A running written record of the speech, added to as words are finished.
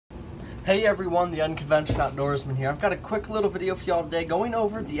Hey everyone, the Unconventional Outdoorsman here. I've got a quick little video for y'all today going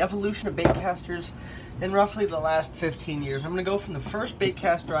over the evolution of baitcasters in roughly the last 15 years. I'm going to go from the first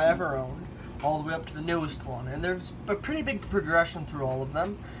baitcaster I ever owned all the way up to the newest one. And there's a pretty big progression through all of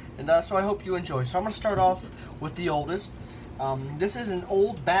them. And so I hope you enjoy. So I'm going to start off with the oldest. This is an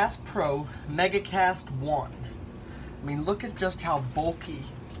old Bass Pro Megacast 1. I mean, look at just how bulky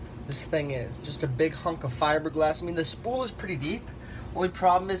this thing is. Just a big hunk of fiberglass. I mean, the spool is pretty deep. Only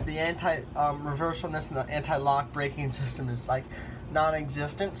problem is the anti-reverse on this and the anti-lock braking system is like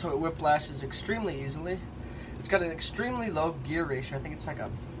non-existent, so it whiplashes extremely easily. It's got an extremely low gear ratio. I think it's like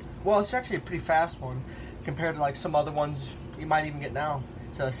well, it's actually a pretty fast one compared to like some other ones you might even get now.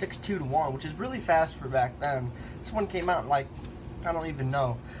 It's a 6.2 to 1, which is really fast for back then. This one came out like, I don't even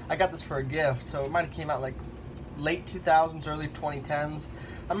know. I got this for a gift, so it might have came out like late 2000s, early 2010s.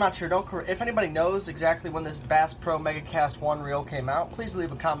 I'm not sure. If anybody knows exactly when this Bass Pro Megacast 1 reel came out, please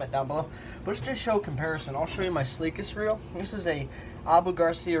leave a comment down below. But just to show comparison, I'll show you my sleekest reel. This is a Abu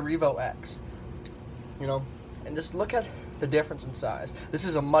Garcia Revo X. You know, and just look at the difference in size. This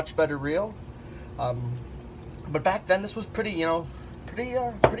is a much better reel. But back then this was pretty, you know,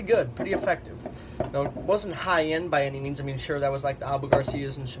 pretty good, pretty effective. You know, it wasn't high end by any means. I mean, sure, that was like the Abu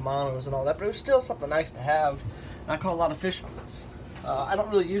Garcias and Shimano's and all that, but it was still something nice to have. And I caught a lot of fish on this. I don't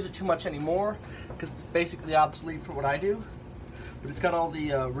really use it too much anymore because it's basically obsolete for what I do. But it's got all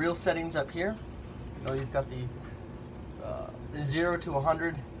the reel settings up here. You know, you've got the 0 to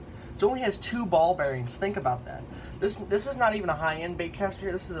 100. It only has 2 ball bearings. Think about that. This is not even a high-end baitcaster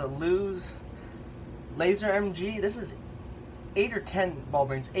here. This is a Lew's Laser MG. This is 8 or 10 ball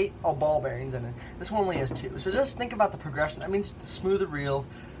bearings, 8 ball bearings in it. This one only has 2. So just think about the progression. That means smoother reel,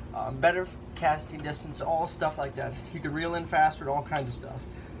 better casting distance, all stuff like that. You can reel in faster, all kinds of stuff.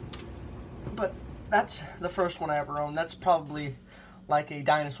 But that's the first one I ever owned. That's probably like a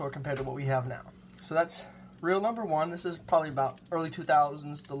dinosaur compared to what we have now. So that's reel number 1. This is probably about early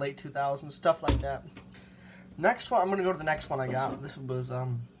 2000s to late 2000s, stuff like that. Next one, I'm going to go to the next one I got. This was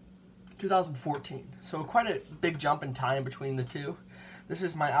 2014. So quite a big jump in time between the two. This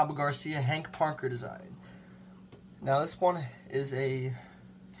is my Abu Garcia Hank Parker design. Now this one is a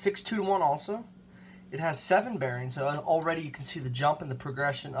 6.2 to 1 also. It has 7 bearings, so already you can see the jump in the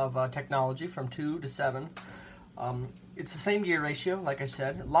progression of technology from 2 to 7. It's the same gear ratio, like I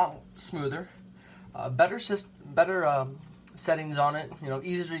said, a lot smoother, better settings on it, you know,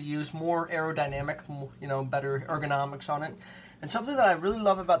 easier to use, more aerodynamic, you know, better ergonomics on it. And something that I really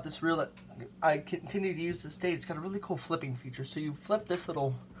love about this reel that I continue to use to this day, it's got a really cool flipping feature. So you flip this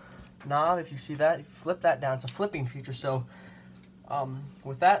little knob, if you see that, you flip that down, it's a flipping feature. So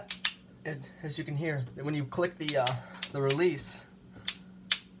with that, as you can hear, when you click the release,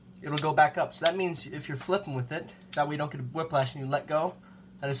 it'll go back up. So that means if you're flipping with it, that way you don't get a whiplash and you let go.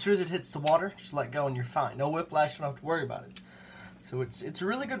 And as soon as it hits the water, just let go and you're fine. No whiplash, you don't have to worry about it. So it's a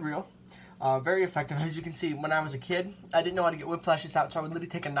really good reel. Very effective. As you can see, when I was a kid, I didn't know how to get whiplashes out, so I would literally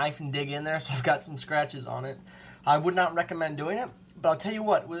take a knife and dig in there, so I've got some scratches on it. I would not recommend doing it, but I'll tell you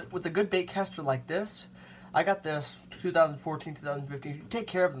what, with a good baitcaster like this, I got this 2014, 2015. You take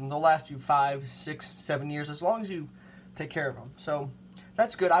care of them, they'll last you 5, 6, 7 years, as long as you take care of them. So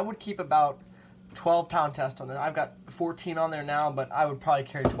that's good. I would keep about 12-pound test on it. I've got 14 on there now, but I would probably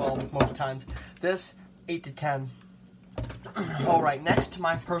carry 12 most times. This, 8 to 10. All right, next to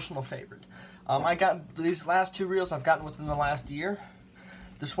my personal favorite. I got these last 2 reels I've gotten within the last year.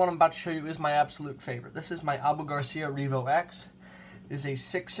 This one I'm about to show you is my absolute favorite. This is my Abu Garcia Revo X. It is a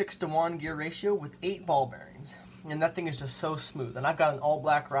 6.6 to 1 gear ratio with 8 ball bearings. And that thing is just so smooth. And I've got an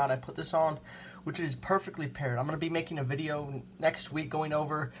all-black rod I put this on, which is perfectly paired. I'm going to be making a video next week going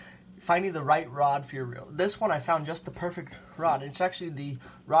over finding the right rod for your reel. This one I found just the perfect rod. It's actually the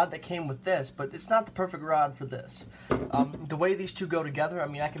rod that came with this, but it's not the perfect rod for this. The way these two go together, I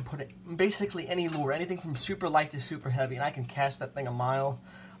mean, I can put it basically any lure, anything from super light to super heavy, and I can cast that thing a mile.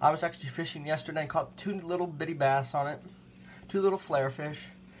 I was actually fishing yesterday and caught 2 little bitty bass on it, 2 little flare fish,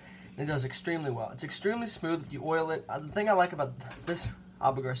 and it does extremely well. It's extremely smooth if you oil it. The thing I like about this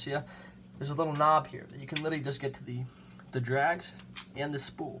Abu Garcia, there's a little knob here that you can literally just get to the drags and the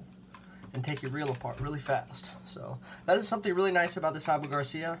spool and take your reel apart really fast. So that is something really nice about this Abu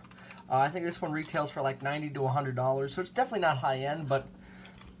Garcia. I think this one retails for like $90 to $100, so it's definitely not high end, but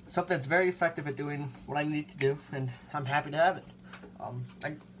something that's very effective at doing what I need to do, and I'm happy to have it.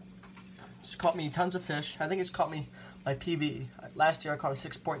 It's caught me tons of fish. I think it's caught me my PB. Last year I caught a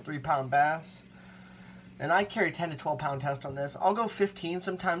 6.3 pound bass, and I carry 10 to 12 pound test on this. I'll go 15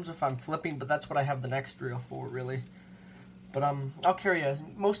 sometimes if I'm flipping, but that's what I have the next reel for, really. But I'll carry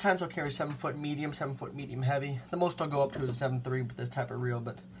most times I'll carry 7 foot medium, 7 foot medium heavy. The most I'll go up to is 7.3 with this type of reel,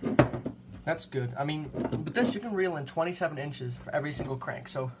 but That's good. I mean, with this you can reel in 27 inches for every single crank.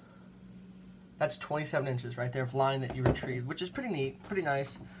 So that's 27 inches right there of line that you retrieved, which is pretty neat, pretty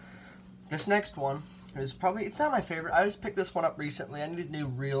nice. This next one is probably, it's not my favorite. I just picked this one up recently. I needed a new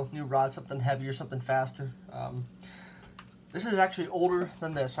reel, new rod, something heavier, something faster. This is actually older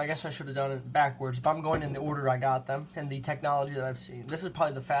than this, so I guess I should have done it backwards, but I'm going in the order I got them and the technology that I've seen. This is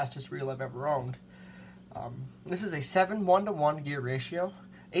probably the fastest reel I've ever owned. This is a 7:1 gear ratio.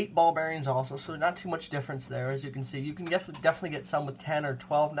 8 ball bearings also, so not too much difference there. As you can see, you can definitely get some with 10 or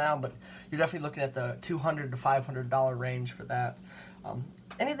 12 now, but you're definitely looking at the $200 to $500 range for that.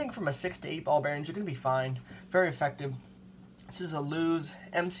 Anything from a 6 to 8 ball bearings, you're going to be fine. Very effective. This is a Lew's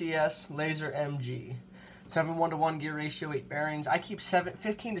MCS Laser MG. 7:1 gear ratio, 8 bearings. I keep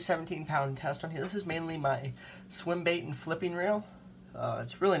 15 to 17 pound test on here. This is mainly my swim bait and flipping reel.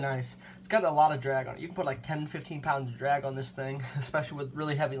 It's really nice. It's got a lot of drag on it. You can put like 10, 15 pounds of drag on this thing, especially with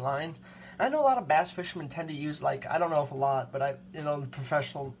really heavy line. And I know a lot of bass fishermen tend to use, like, I don't know if a lot, but the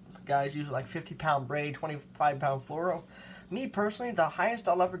professional guys use like 50-pound braid, 25-pound fluoro. Me personally, the highest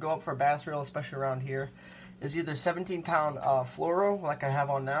I'll ever go up for a bass reel, especially around here, is either 17-pound fluoro, like I have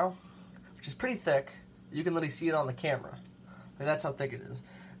on now, which is pretty thick. You can literally see it on the camera. Like, that's how thick it is.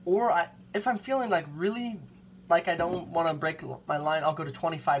 Or if I'm feeling like really like I don't want to break my line, I'll go to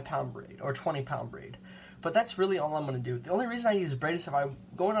 25-pound braid or 20-pound braid. But that's really all I'm going to do. The only reason I use braid is if I'm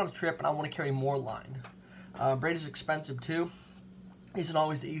going on a trip and I want to carry more line. Braid is expensive too. Isn't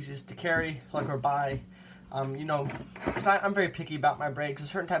always the easiest to carry, like, or buy. Because I'm very picky about my braid, because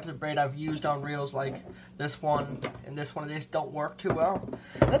certain types of braid I've used on reels like this one and this one, they just don't work too well.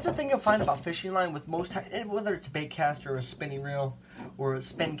 And that's the thing you'll find about fishing line with most, whether it's a bait cast or a spinning reel or a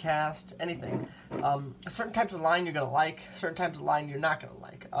spin cast, anything. Certain types of line you're going to like, certain types of line you're not going to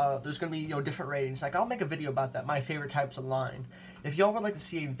like. There's going to be different ratings. Like, I'll make a video about that, my favorite types of line. If y'all would like to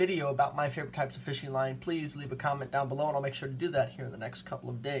see a video about my favorite types of fishing line, please leave a comment down below and I'll make sure to do that here in the next couple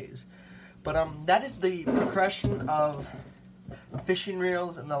of days. But that is the progression of fishing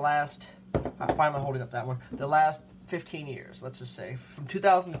reels in the last, why am I holding up that one? The last 15 years, let's just say, from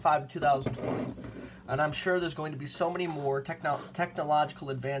 2005 to 2020. And I'm sure there's going to be so many more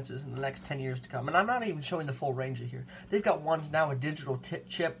technological advances in the next 10 years to come. And I'm not even showing the full range of here. They've got ones now, a digital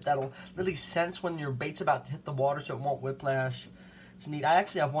chip that'll literally sense when your bait's about to hit the water so it won't whiplash. It's neat. I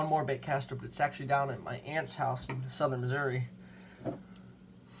actually have one more bait caster, but it's actually down at my aunt's house in southern Missouri.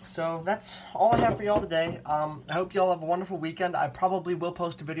 So that's all I have for y'all today. I hope y'all have a wonderful weekend. I probably will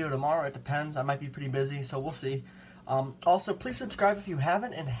post a video tomorrow. It depends. I might be pretty busy, so we'll see. Also, please subscribe if you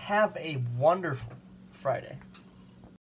haven't, and have a wonderful Friday.